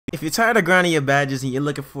If you're tired of grinding your badges and you're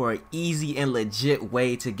looking for an easy and legit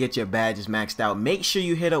way to get your badges maxed out, make sure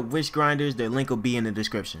you hit up Wish Grinders. Their link will be in the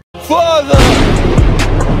description. Father!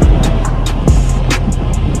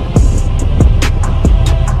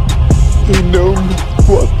 They know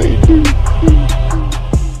what they do.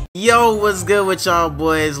 Yo, what's good with y'all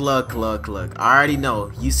boys? Look. I already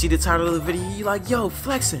know. You see the title of the video, you like, yo,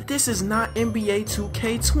 flexing. This is not NBA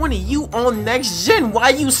 2K20. You on next gen. Why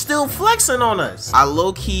you still flexing on us? I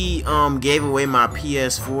low-key gave away my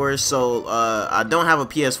PS4, so I don't have a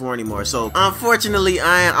PS4 anymore. So unfortunately,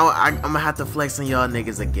 I'm gonna have to flex on y'all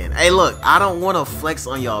niggas again. Hey, look, I don't want to flex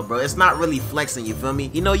on y'all, bro. It's not really flexing, you feel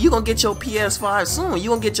me? You know, you gonna get your PS5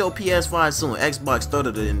 soon. Xbox throw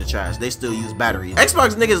it in the trash. They still use batteries.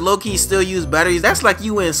 Xbox niggas low-key still use batteries. That's like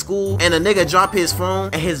you in school and a nigga drop his phone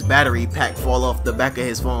and his battery pack fall off the back of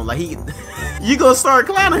his phone. Like you gonna start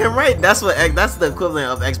clowning him, right? That's the equivalent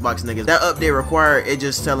of Xbox niggas. That update required, it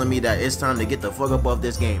just telling me that it's time to get the fuck up off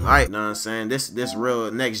this game. Alright, you know what I'm saying? This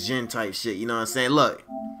real next gen type shit, you know what I'm saying? Look.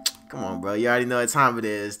 Come on, bro. You already know what time it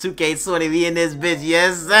is. 2K20 be in this bitch.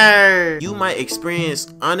 Yes, sir. You might experience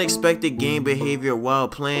unexpected game behavior while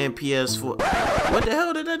playing PS4. What the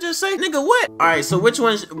hell did I just say? Nigga, what? Alright, so which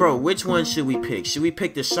one should we pick? Should we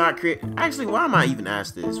pick the shot create? Actually, why am I even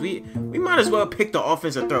asked this? We might as well pick the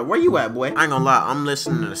offensive throw. Where you at, boy? I ain't gonna lie. I'm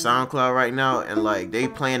listening to SoundCloud right now, and like, they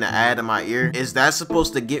playing the ad in my ear. Is that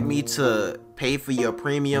supposed to get me to pay for your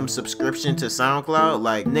premium subscription to SoundCloud?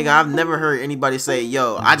 Like, nigga, I've never heard anybody say,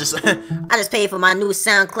 yo, I just paid for my new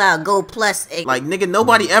SoundCloud Go Plus. Like, nigga,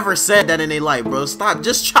 nobody ever said that in their life, bro. Stop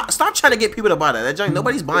trying to get people to buy that. That junk,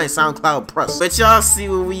 nobody's buying SoundCloud Plus. But y'all see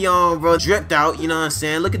what we on, bro. Dripped out, you know what I'm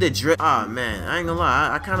saying? Look at the drip. Ah, man, I ain't gonna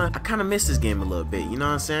lie. I kinda miss this game a little bit, you know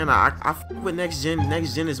what I'm saying? I f with next gen.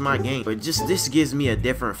 Next gen is my game, but just this gives me a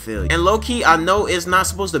different feel. And low key, I know it's not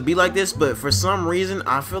supposed to be like this, but for some reason,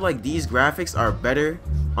 I feel like these graphics are better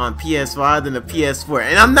on PS5 than the PS4,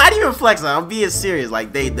 and I'm not even flexing. I'm being serious.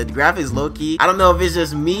 Like, the graphics low key, I don't know if it's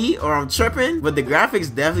just me or I'm tripping, but the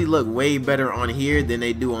graphics definitely look way better on here than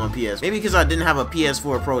they do on PS. Maybe because I didn't have a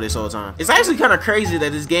PS4 Pro this whole time. It's actually kind of crazy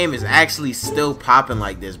that this game is actually still popping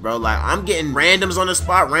like this, bro. Like, I'm getting randoms on the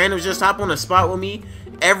spot. Randoms just hop on the spot with me.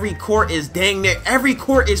 Every court is dang near every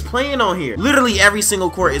court is playing on here. Literally every single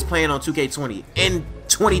court is playing on 2K20 in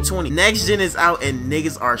 2020. Next gen is out and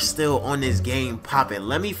niggas are still on this game popping.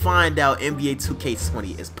 Let me find out NBA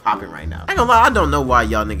 2K20 is popping right now. I ain't gonna lie, I don't know why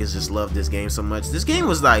y'all niggas just love this game so much. This game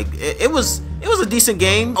was like, it was a decent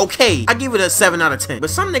game. Okay, I give it a 7 out of 10. But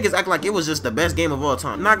some niggas act like it was just the best game of all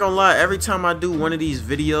time. I'm not gonna lie, every time I do one of these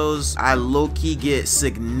videos, I low-key get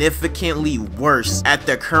significantly worse at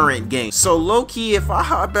the current game. So low-key, if I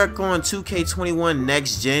hop back on 2K21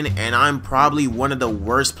 next gen and I'm probably one of the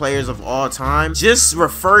worst players of all time, just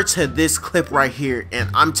refer to this clip right here, and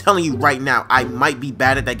I'm telling you right now, I might be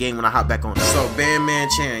bad at that game when I hop back on. So Bandman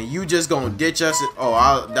Chan, you just gonna ditch us?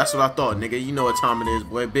 Oh, that's what I thought, nigga. You know what time it is,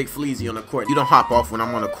 boy. Big Fleazy on the court. You don't hop off when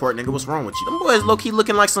I'm on the court, nigga. What's wrong with you? Them boys low-key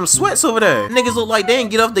looking like some sweats over there. Niggas look like they didn't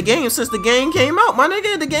get off the game since the game came out, my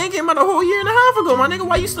nigga. The game came out a whole year and a half ago, my nigga.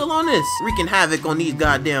 Why you still on this? Wreaking havoc on these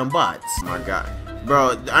goddamn bots. My God. Bro,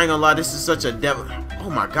 I ain't gonna lie, this is such a devil. Oh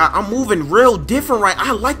my God, I'm moving real different, right?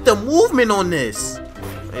 I like the movement on this.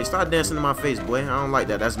 Hey, stop dancing in my face, boy. I don't like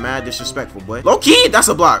that. That's mad disrespectful, boy. Low key, that's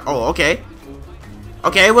a block. Oh, okay.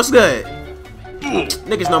 Okay, what's good?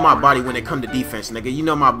 Niggas know my body when it come to defense, nigga. You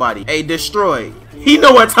know my body. Hey, destroy. He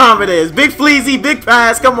know what time it is. Big Fleazy, big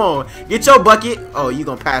pass. Come on. Get your bucket. Oh, you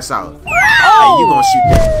gonna pass out. Hey, you gonna shoot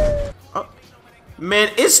that. Oh. Man,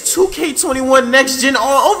 it's 2K21 next gen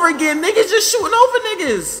all over again. Niggas just shooting over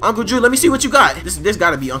niggas. Uncle Drew, let me see what you got. This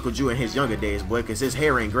gotta be Uncle Drew in his younger days, boy, because his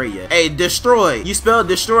hair ain't gray yet. Hey, destroy. You spelled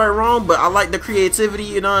destroy wrong, but I like the creativity,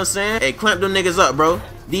 you know what I'm saying? Hey, clamp them niggas up, bro.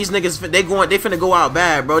 These niggas, they finna go out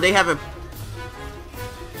bad, bro. They haven't.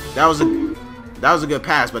 That was a good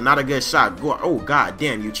pass, but not a good shot. Oh, god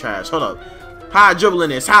damn, you trash. Hold up. How I dribbling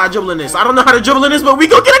this? I don't know how to dribble in this, but we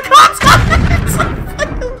gonna get a contact.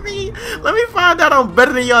 Let me find out I'm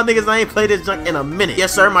better than y'all niggas. I ain't played this junk in a minute.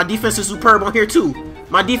 Yes, sir. My defense is superb on here too.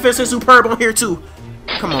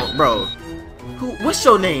 Come on, bro. What's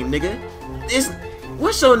your name, nigga?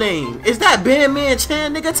 What's your name? Is that Bandman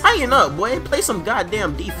Chan, nigga? Tighten up, boy. Play some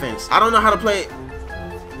goddamn defense. I don't know how to play.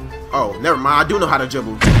 Oh, never mind. I do know how to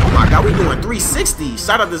dribble. Oh my God, we doing 360.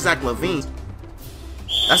 Shout out to Zach Levine.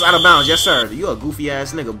 That's out of bounds, yes sir. You a goofy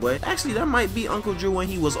ass nigga, boy. Actually, that might be Uncle Drew when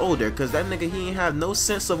he was older, cause that nigga, he ain't have no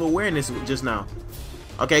sense of awareness just now.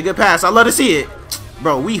 Okay, good pass. I love to see it.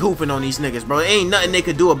 Bro, we hooping on these niggas, bro. Ain't nothing they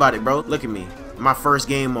could do about it, bro. Look at me. My first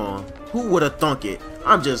game on. Who would have thunk it?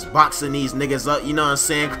 I'm just boxing these niggas up, you know what I'm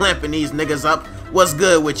saying? Clamping these niggas up. What's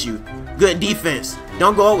good with you? Good defense.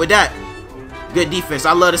 Don't go out with that. Good defense.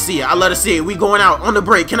 I love to see it. I love to see it. We going out on the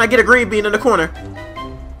break. Can I get a green bean in the corner?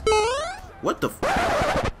 What the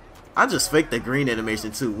f? I just faked the green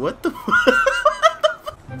animation too. What the f?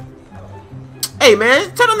 Hey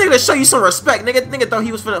man, tell the nigga to show you some respect. Nigga thought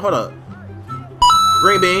he was finna. Hold up.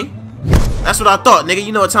 Green bean. That's what I thought, nigga.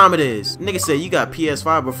 You know what time it is. Nigga said you got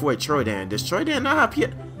PS5 before Troy Dan. Does Troy Dan not have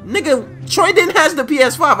PS? Nigga, Troy Dan has the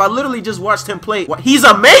PS5. I literally just watched him play. What? He's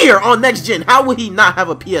a mayor on Next Gen. How would he not have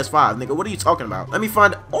a PS5, nigga? What are you talking about? Let me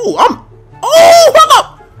find. Oh, hold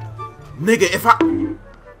up, nigga.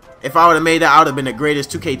 If I would have made that, I would have been the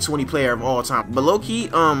greatest 2K20 player of all time. But low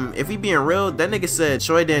key, if we being real, that nigga said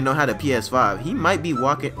Troy didn't know how to PS5. He might be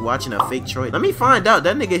watching a fake Troy. Let me find out.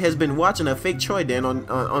 That nigga has been watching a fake Troy Dan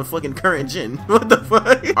on fucking current gen. What the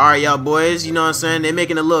fuck? Alright, y'all boys, you know what I'm saying? They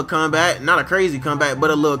making a little comeback. Not a crazy comeback,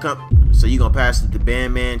 but a little So you gonna pass it to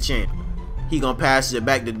Bandman Champ. He gonna pass it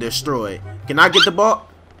back to Destroy. Can I get the ball?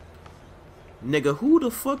 Nigga, who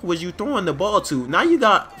the fuck was you throwing the ball to? Now you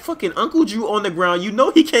got fucking Uncle Drew on the ground. You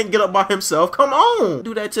know he can't get up by himself. Come on.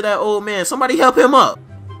 Do that to that old man. Somebody help him up.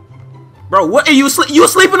 Bro, what are you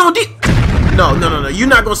sleeping on deep? No. You're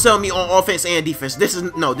not gonna sell me on offense and defense. This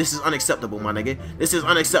is unacceptable, my nigga. This is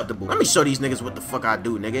unacceptable. Let me show these niggas what the fuck I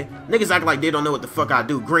do, nigga. Niggas act like they don't know what the fuck I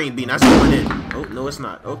do. Green bean, that's going in. Oh, no, it's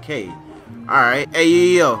not. Okay. Alright. Hey,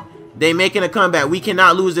 yo. They making a comeback. We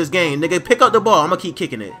cannot lose this game. Nigga, pick up the ball. I'm gonna keep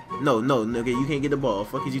kicking it. No, nigga, you can't get the ball.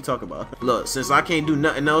 Fuck is you talking about? Look, since I can't do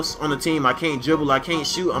nothing else on the team, I can't dribble, I can't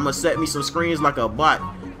shoot, I'm gonna set me some screens like a bot.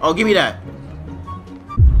 Oh, give me that.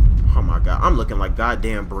 Oh my god, I'm looking like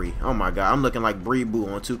goddamn Bree. Oh my god, I'm looking like Bree Boo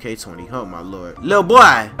on 2K20. Oh my lord. Little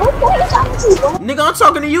boy. Nigga, I'm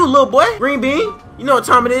talking to you, little boy. Green bean. You know what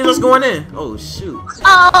time it is. Let's go in. Oh shoot.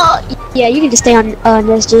 Yeah, you need to stay on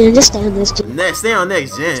Next Gen. Just stay on Next Gen. Stay on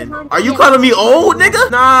Next Gen. Are you calling me old, nigga?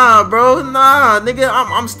 Nah, bro. Nah, nigga.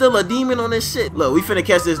 I'm still a demon on this shit. Look, we finna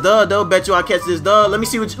catch this dub, though. Bet you I catch this dub. Let me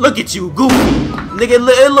see what you, look at you, goofy. Nigga,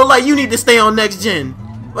 it look like you need to stay on Next Gen.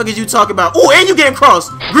 What is you talking about? Oh, and you getting crossed.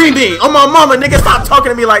 Green bean. On my mama, nigga. Stop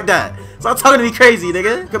talking to me like that. Stop talking to me crazy,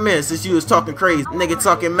 nigga. Come here, since you was talking crazy. Nigga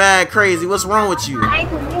talking mad crazy. What's wrong with you? My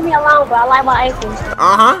ankles, leave me alone, bro. I like my ankles.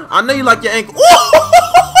 Uh-huh. I know you like your ankle. Oh,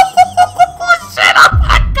 shit. Oh,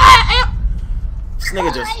 my God. This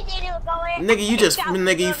nigga just...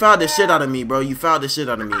 Nigga, you fouled the shit out of me, bro. You fouled the shit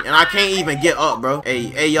out of me. And I can't even get up, bro.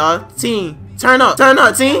 Hey, y'all. Team, turn up. Turn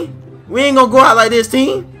up, team. We ain't gonna go out like this,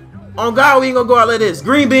 team. On God, we ain't gonna go out like this.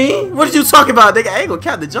 Green bean, what did you talk about, nigga? I ain't gonna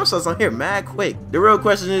count the jump shots on here mad quick. The real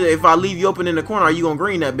question is, if I leave you open in the corner, are you gonna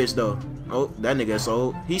green that bitch, though? Oh, that nigga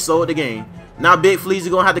sold. He sold the game. Now Big Flea's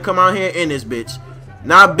gonna have to come out here in this bitch.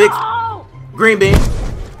 Now Big... Green bean.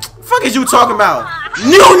 Fuck is you talking about?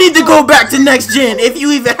 You don't need to go back to Next Gen if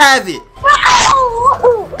you even have it.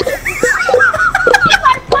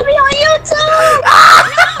 Put me on YouTube.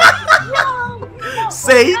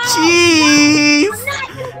 Say cheese.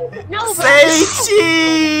 Say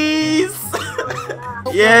cheese.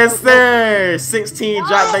 Yes, sir. 16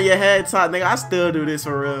 dropped on your head top, nigga. I still do this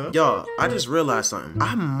for real. Y'all, I just realized something.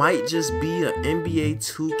 I might just be an NBA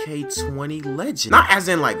 2K20 legend. Not as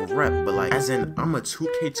in like rep, but like as in I'm a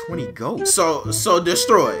 2K20 GOAT. So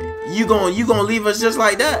Destroy. You gonna leave us just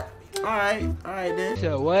like that? Alright then.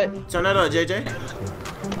 So what? Turn that up, JJ.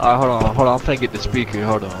 Alright, hold on. I'm trying to get the speaker.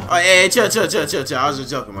 Hold on. Oh, hey, chill. I was just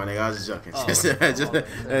joking, my nigga. I was just joking. Oh. just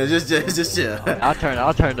chill.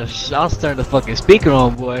 I'll turn the fucking speaker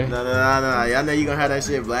on, boy. No. Y'all know you gonna have that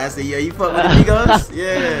shit blasted. Yeah, you fuck with Amigos?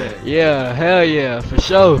 Yeah. Yeah, hell yeah, for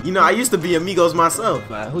sure. You know, I used to be Amigos myself.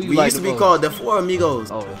 Man, who you we like used to the be most? called the 4 Amigos.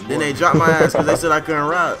 Oh, then they dropped my ass because they said I couldn't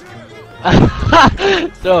rap.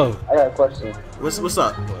 So, I got a question. What's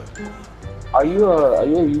up? Are you a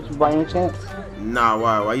YouTuber by any chance? Nah,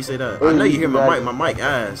 why you say that? I know you hear my mic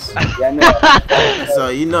ass. Yeah, I know. So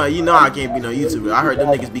you know I can't be no YouTuber. I heard them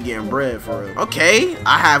niggas be getting bread for real. Okay,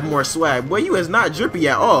 I have more swag. Boy, you is not drippy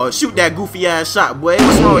at all. Shoot that goofy ass shot, boy.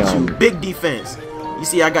 What's wrong with you? Big defense. You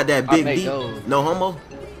see I got that big D. No homo.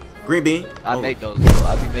 Green bean. I make those, bro.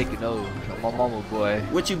 I be making those. My mama, boy.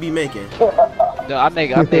 What you be making? No, I be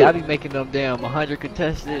making them damn 100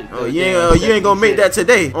 contested. Oh, you ain't gonna make that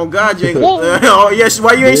today. On God, you ain't gonna. Oh, yes,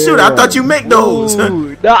 why you ain't shoot? I thought you make those.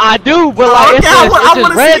 Ooh, no, I do, but like, it's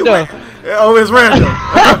just random. Oh, it's random.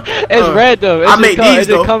 It's random. I make these, it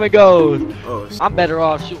just come and goes. Oh, I'm better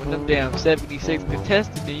off shooting them damn 76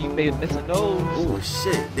 contested than you made missing those. Oh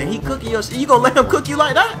shit. Then he cooking your shit. You gonna let him cook you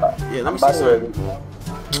like that? Yeah, let me see something.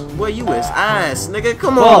 Boy, you is ass, nigga.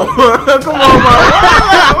 Come on. Come on, bro. Come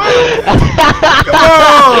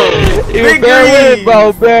on. You bear with it,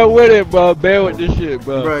 bro. Bear with it, bro. Bear with this shit,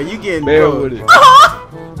 bro. Bro, you getting bear with it.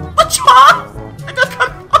 What you want?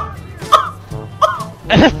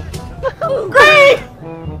 Green!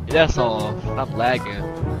 That's all. I'm lagging.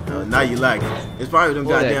 Now you lagging. It's probably them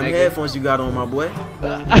goddamn headphones you got on, my boy.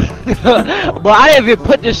 Bro, I didn't even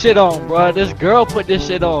put this shit on, bro. This girl put this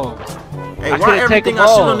shit on. Hey, why everything I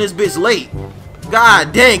shoot on this bitch late?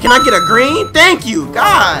 God dang, can I get a green? Thank you.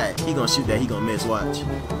 God. He gonna shoot that, he gonna miss, watch.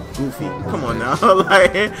 Goofy. Come on now.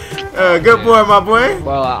 Like, good boy, my boy.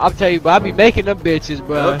 Bro, I'm telling you, bro, I be making them bitches,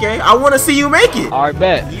 bro. Okay, I wanna see you make it. Alright,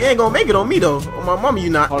 bet. You ain't gonna make it on me though. On my mama, you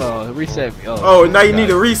not. Hold on, reset me. Oh, now you need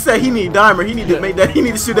to reset. He need dimer. He need to make that. He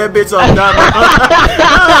need to shoot that bitch off dimer.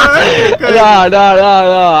 No.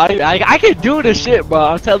 I can do this shit, bro.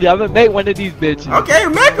 I'm telling you, I'm gonna make one of these bitches. Okay,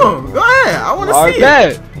 make them. Go ahead. I wanna see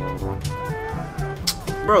it.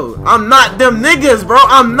 Bro, I'm not them niggas, bro.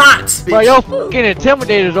 I'm not. Bitch. Bro, yo fucking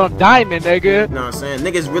intimidators on diamond, nigga. You know what I'm saying?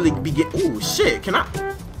 Niggas really be getting. Ooh, shit. Can I?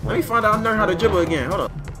 Let me find out. I learn how to dribble again. Hold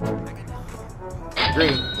up.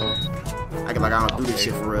 Green. Acting like I don't do this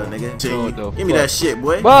shit for real, nigga. Give me that shit,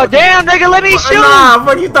 boy. Bro, damn, nigga, let me shoot. Nah,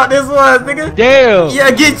 fuck you thought this was, nigga. Damn.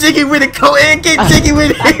 Yeah, get jiggy with it, Cole, and get jiggy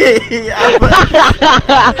with it.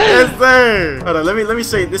 Yes, sir. Hold on, let me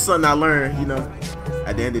show you this something I learned, you know,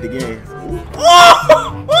 at the end of the game.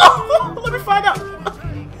 Oh! Let me find out.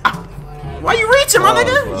 Why you reaching, my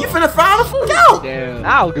nigga? Bro. You finna foul the fuck out. Damn,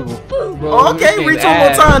 I don't give a fuck, bro. Oh, okay, reach one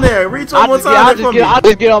more time there. Reach one more time there for me. I'll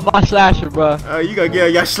just get on my slasher, bro. You gonna get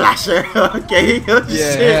on your slasher. Okay.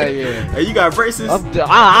 Yeah. Hey, you got braces?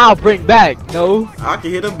 I'll bring back, no. I can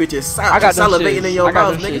hear them bitches salivating in your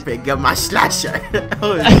mouth, nigga. Pick up my slasher.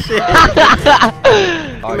 Oh, shit.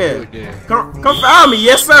 Come here. Come find me.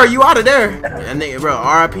 Yes, sir. You out of there. That nigga, bro.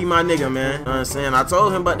 RIP my nigga, man. You know what I'm saying? I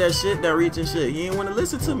told him about that shit, that reaching shit. He didn't want to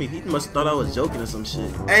listen to me. He must have thought I was joking or some shit.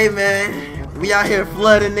 Hey, man. We out here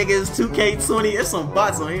flooding niggas 2K20. There's some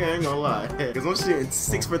bots on here, I ain't gonna lie. Cause I'm shooting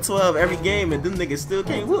 6 for 12 every game and them niggas still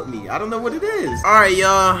can't whoop me. I don't know what it is. Alright,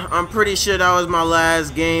 y'all. I'm pretty sure that was my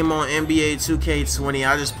last game on NBA 2K20.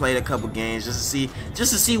 I just played a couple games just to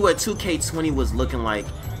see what 2K20 was looking like.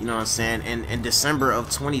 You know what I'm saying? In December of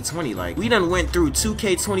 2020, like we done went through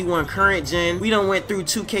 2K21 current gen, we done went through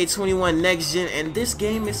 2K21 next gen, and this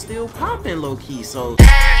game is still popping low key. So